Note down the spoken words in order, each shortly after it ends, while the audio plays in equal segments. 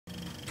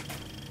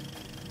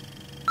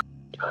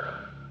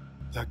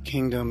The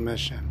Kingdom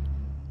Mission.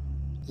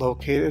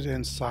 Located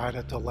inside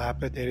a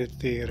dilapidated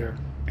theater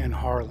in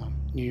Harlem,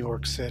 New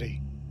York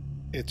City,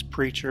 its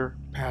preacher,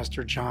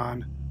 Pastor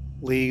John,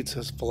 leads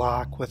his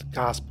flock with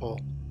gospel.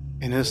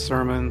 In his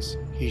sermons,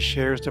 he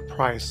shares the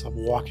price of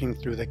walking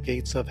through the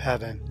gates of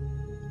heaven,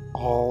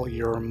 all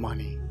your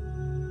money.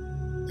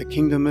 The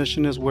Kingdom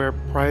Mission is where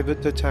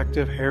private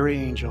detective Harry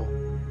Angel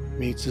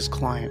meets his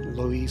client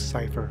Louis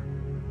Cyphre,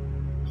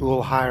 who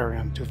will hire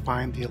him to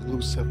find the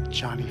elusive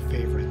Johnny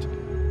Favorite.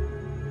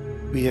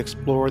 We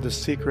explore the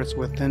secrets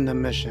within the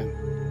mission,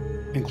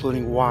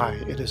 including why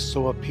it is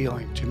so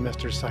appealing to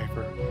Mr.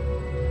 Cyphre.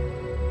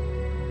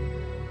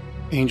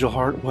 Angel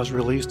Heart was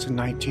released in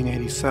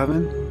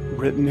 1987,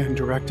 written and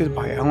directed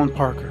by Alan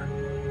Parker,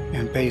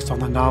 and based on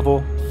the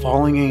novel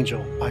Falling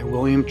Angel by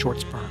William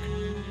Hjortsberg.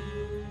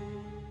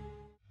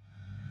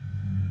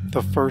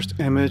 The first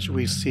image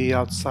we see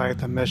outside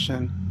the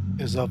mission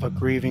is of a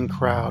grieving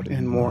crowd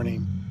in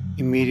mourning.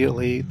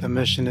 Immediately, the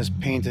mission is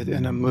painted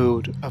in a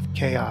mood of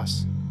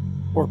chaos,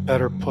 or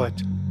better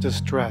put,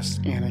 distress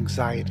and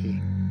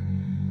anxiety.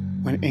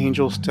 When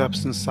Angel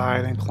steps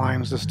inside and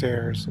climbs the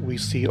stairs, we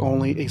see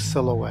only a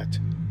silhouette.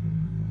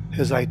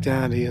 His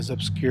identity is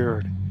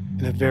obscured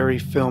in a very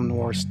film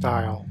noir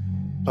style.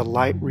 The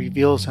light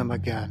reveals him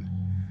again,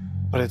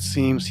 but it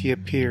seems he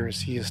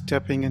is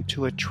stepping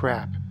into a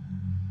trap,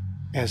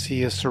 as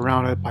he is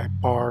surrounded by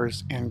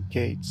bars and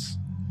gates.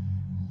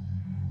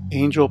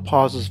 Angel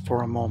pauses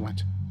for a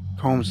moment,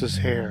 combs his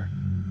hair,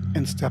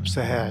 and steps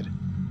ahead.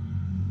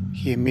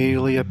 He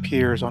immediately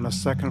appears on a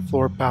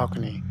second-floor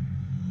balcony,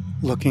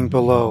 looking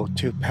below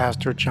to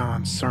Pastor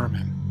John's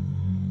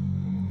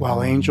sermon.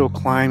 While Angel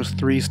climbs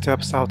 3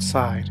 steps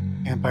outside,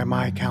 and by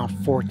my count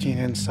 14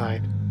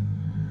 inside,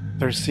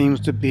 there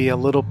seems to be a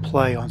little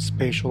play on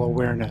spatial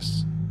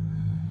awareness.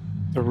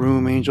 The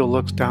room Angel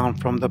looks down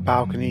from the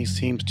balcony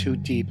seems too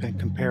deep in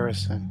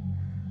comparison.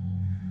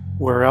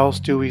 Where else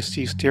do we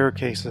see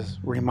staircases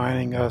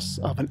reminding us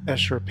of an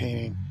Escher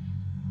painting?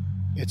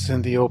 It's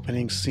in the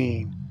opening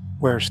scene,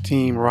 where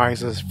steam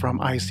rises from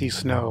icy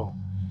snow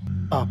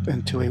up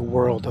into a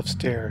world of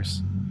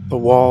stairs. The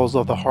walls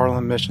of the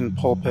Harlem Mission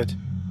pulpit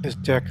is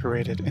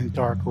decorated in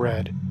dark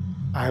red,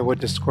 I would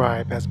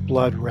describe as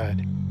blood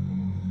red.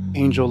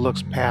 Angel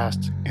looks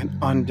past an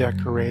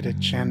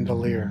undecorated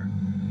chandelier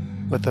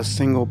with a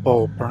single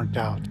bulb burnt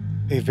out,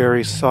 a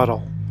very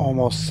subtle,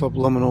 almost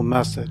subliminal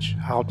message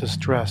how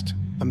distressed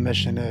the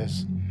mission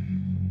is.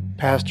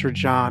 Pastor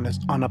John is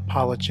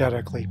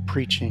unapologetically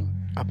preaching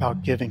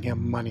about giving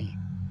him money,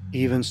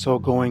 even so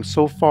going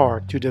so far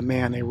to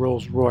demand a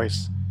Rolls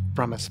Royce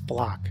from his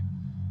flock.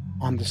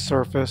 On the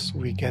surface,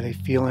 we get a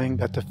feeling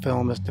that the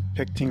film is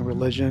depicting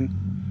religion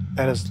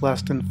that is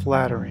less than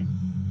flattering,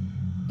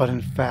 but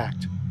in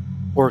fact,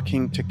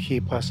 working to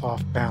keep us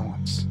off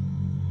balance.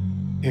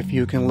 If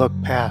you can look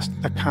past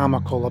the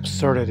comical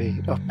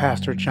absurdity of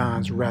Pastor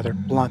John's rather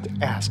blunt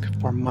ask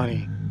for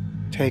money,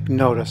 take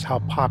notice how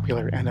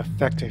popular and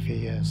effective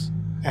he is.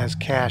 As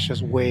cash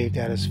is waved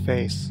at his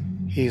face,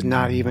 he's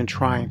not even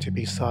trying to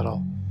be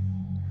subtle.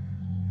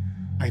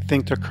 I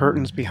think the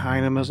curtains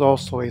behind him is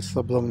also a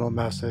subliminal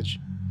message.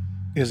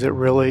 Is it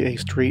really a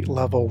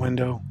street-level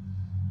window?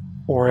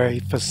 Or a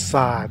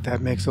facade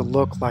that makes it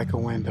look like a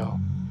window,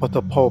 but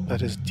the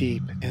pulpit is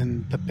deep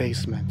in the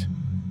basement?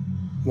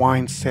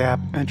 Winesap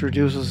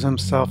introduces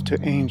himself to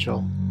Angel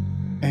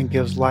and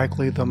gives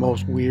likely the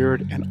most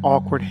weird and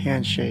awkward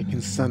handshake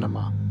in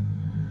cinema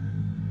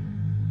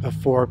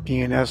before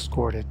being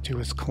escorted to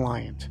his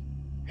client.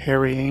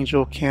 Harry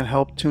Angel can't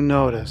help to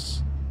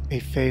notice a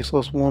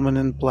faceless woman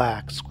in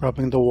black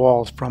scrubbing the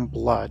walls from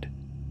blood.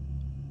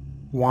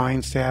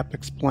 Winesap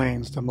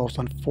explains the most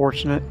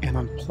unfortunate and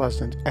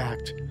unpleasant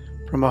act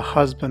from a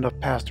husband of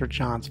Pastor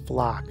John's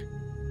flock.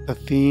 The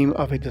theme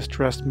of a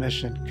distressed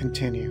mission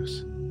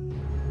continues.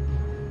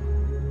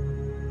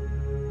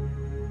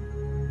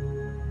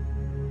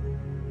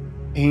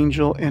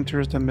 Angel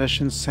enters the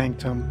mission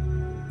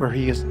sanctum where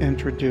he is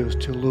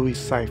introduced to Louis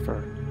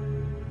Cyphre.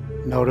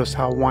 Notice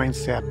how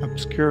Winesap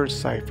obscures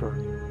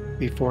Cyphre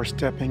before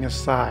stepping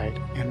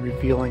aside and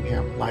revealing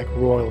him like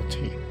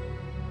royalty.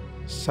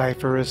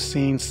 Cyphre is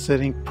seen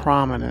sitting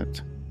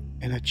prominent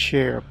in a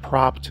chair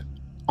propped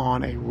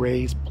on a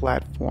raised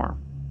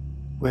platform,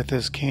 with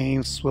his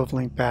cane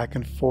swiveling back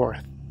and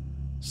forth.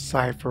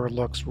 Cyphre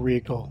looks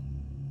regal.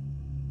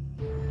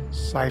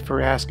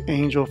 Cyphre asks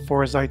Angel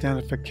for his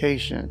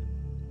identification,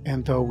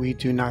 and though we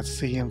do not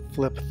see him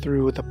flip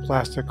through the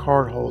plastic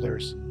card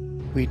holders,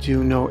 we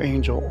do know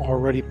Angel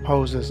already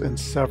poses in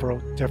several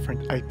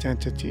different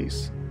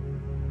identities.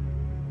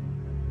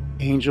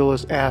 Angel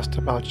is asked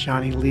about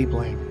Johnny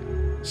Liebling,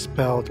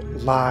 spelled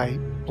Lie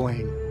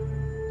Bling,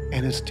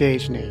 and his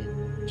stage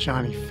name,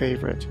 Johnny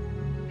Favorite.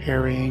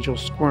 Harry Angel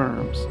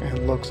squirms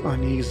and looks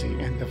uneasy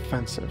and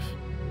defensive.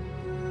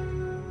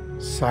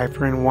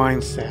 Cyphre and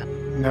Winesap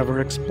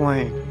never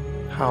explain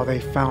how they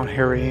found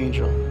Harry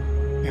Angel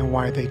and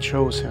why they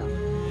chose him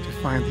to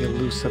find the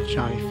elusive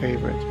Johnny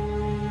Favorite.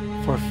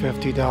 For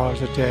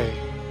 $50 a day,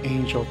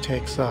 Angel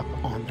takes up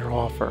on their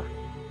offer.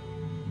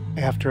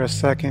 After a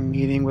second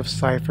meeting with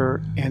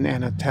Cyphre in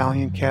an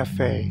Italian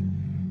cafe,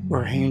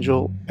 where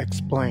Angel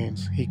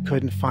explains he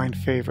couldn't find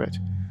Favorite,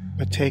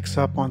 but takes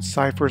up on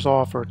Cyphre's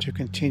offer to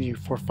continue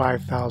for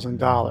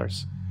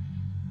 $5,000.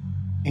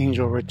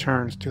 Angel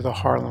returns to the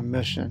Harlem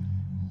mission.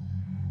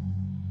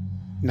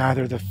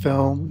 Neither the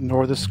film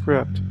nor the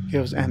script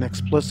gives an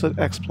explicit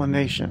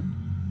explanation,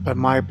 but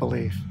my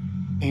belief,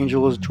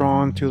 Angel is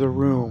drawn to the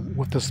room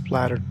with the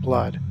splattered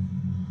blood.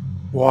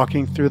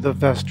 Walking through the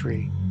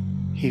vestry,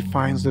 he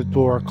finds the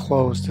door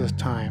closed this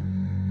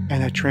time,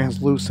 and a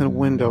translucent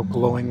window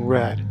glowing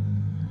red.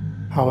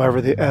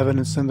 However, the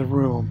evidence in the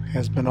room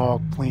has been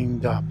all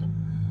cleaned up.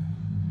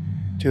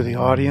 To the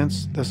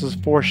audience, this is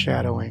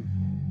foreshadowing.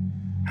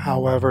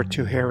 However,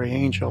 to Harry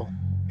Angel,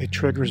 it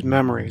triggers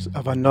memories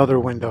of another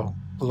window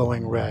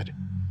glowing red.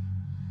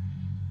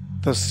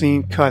 The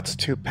scene cuts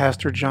to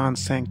Pastor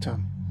John's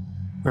sanctum,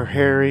 where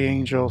Harry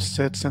Angel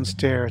sits and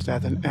stares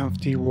at an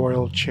empty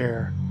royal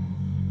chair,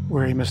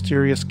 where a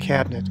mysterious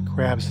cabinet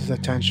grabs his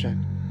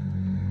attention.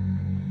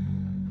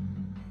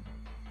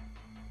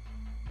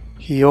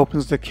 He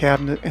opens the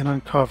cabinet and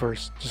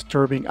uncovers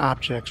disturbing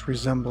objects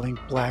resembling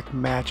black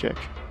magic,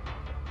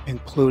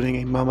 including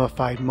a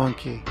mummified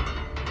monkey,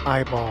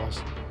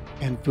 eyeballs,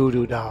 and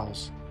voodoo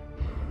dolls.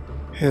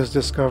 His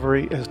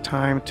discovery is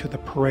timed to the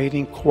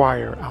parading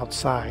choir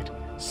outside,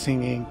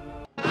 singing,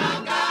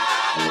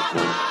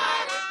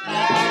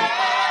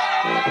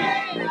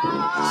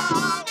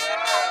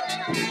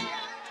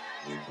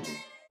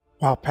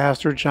 while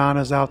Pastor John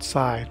is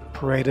outside,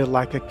 paraded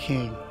like a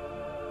king.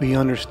 We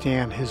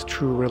understand his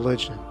true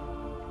religion.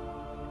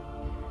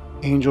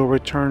 Angel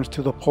returns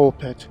to the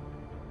pulpit,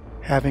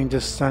 having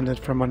descended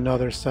from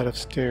another set of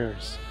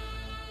stairs,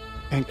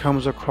 and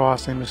comes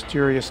across a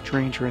mysterious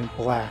stranger in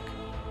black.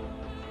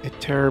 It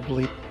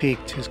terribly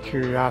piqued his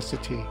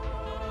curiosity.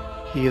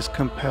 He is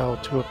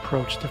compelled to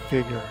approach the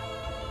figure.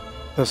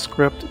 The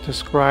script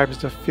describes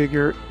the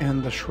figure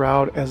in the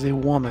shroud as a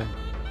woman.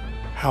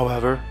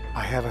 However,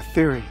 I have a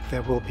theory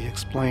that will be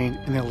explained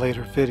in a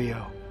later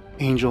video.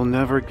 Angel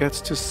never gets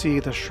to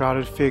see the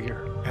shrouded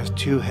figure as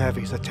two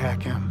heavies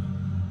attack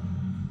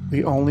him.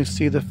 We only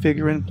see the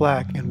figure in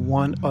black in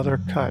one other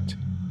cut.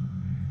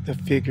 The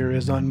figure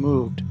is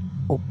unmoved,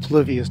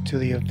 oblivious to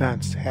the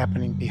events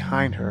happening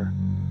behind her.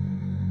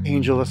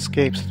 Angel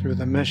escapes through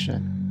the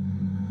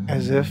mission,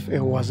 as if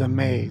it was a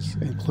maze,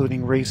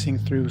 including racing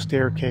through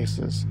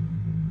staircases.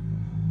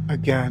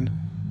 Again,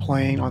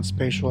 playing on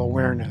spatial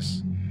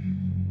awareness.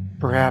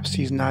 Perhaps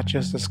he's not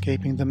just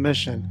escaping the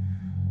mission,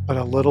 but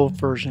a little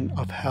version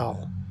of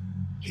hell.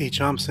 He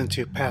jumps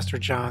into Pastor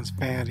John's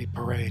vanity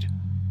parade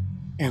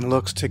and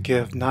looks to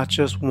give not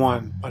just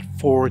one, but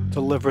 4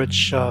 deliberate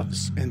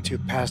shoves into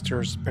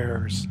Pastor's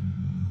bearers.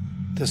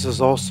 This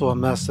is also a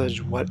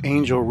message what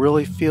Angel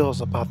really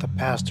feels about the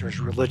pastor's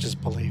religious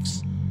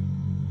beliefs.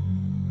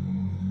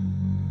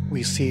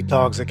 We see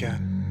dogs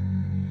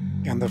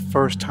again, and the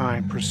first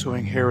time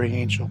pursuing Harry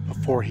Angel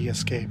before he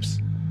escapes.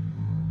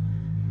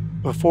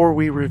 Before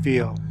we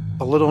reveal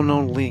a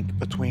little-known link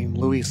between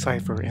Louis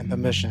Cyphre and the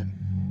mission,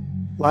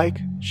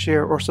 like,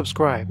 share, or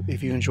subscribe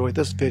if you enjoyed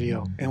this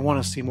video and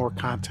want to see more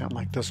content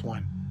like this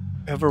one.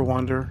 Ever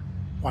wonder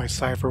why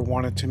Cyphre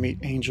wanted to meet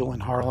Angel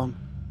in Harlem?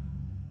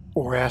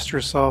 Or ask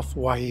yourself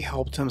why he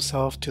helped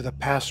himself to the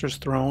pastor's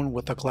throne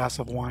with a glass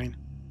of wine?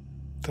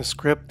 The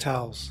script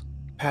tells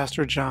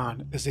Pastor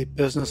John is a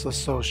business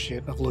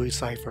associate of Louis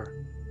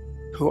Cyphre,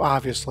 who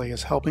obviously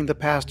is helping the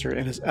pastor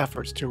in his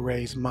efforts to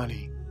raise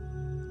money.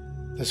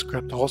 The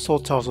script also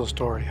tells a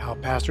story how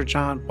Pastor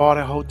John bought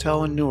a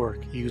hotel in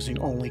Newark using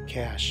only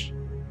cash.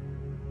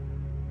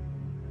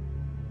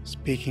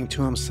 Speaking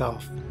to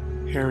himself,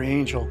 Harry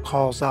Angel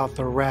calls out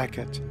the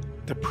racket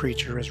the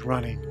preacher is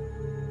running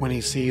when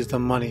he sees the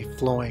money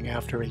flowing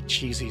after a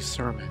cheesy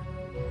sermon.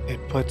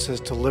 It puts his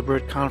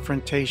deliberate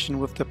confrontation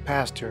with the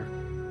pastor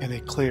in a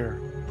clear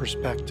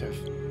perspective.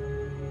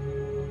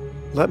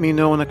 Let me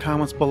know in the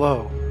comments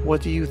below,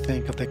 what do you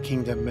think of the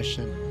Kingdom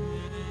Mission?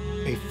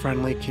 A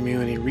friendly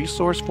community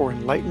resource for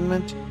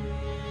enlightenment,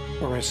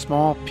 or a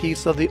small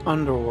piece of the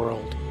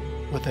underworld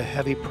with a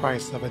heavy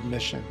price of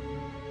admission?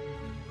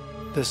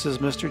 This is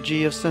Mr.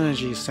 G of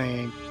Synergy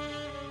saying,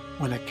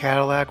 when a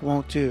Cadillac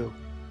won't do,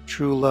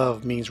 true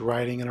love means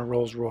riding in a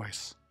Rolls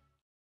Royce.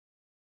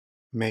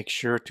 Make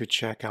sure to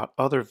check out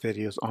other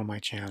videos on my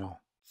channel.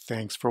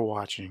 Thanks for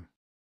watching.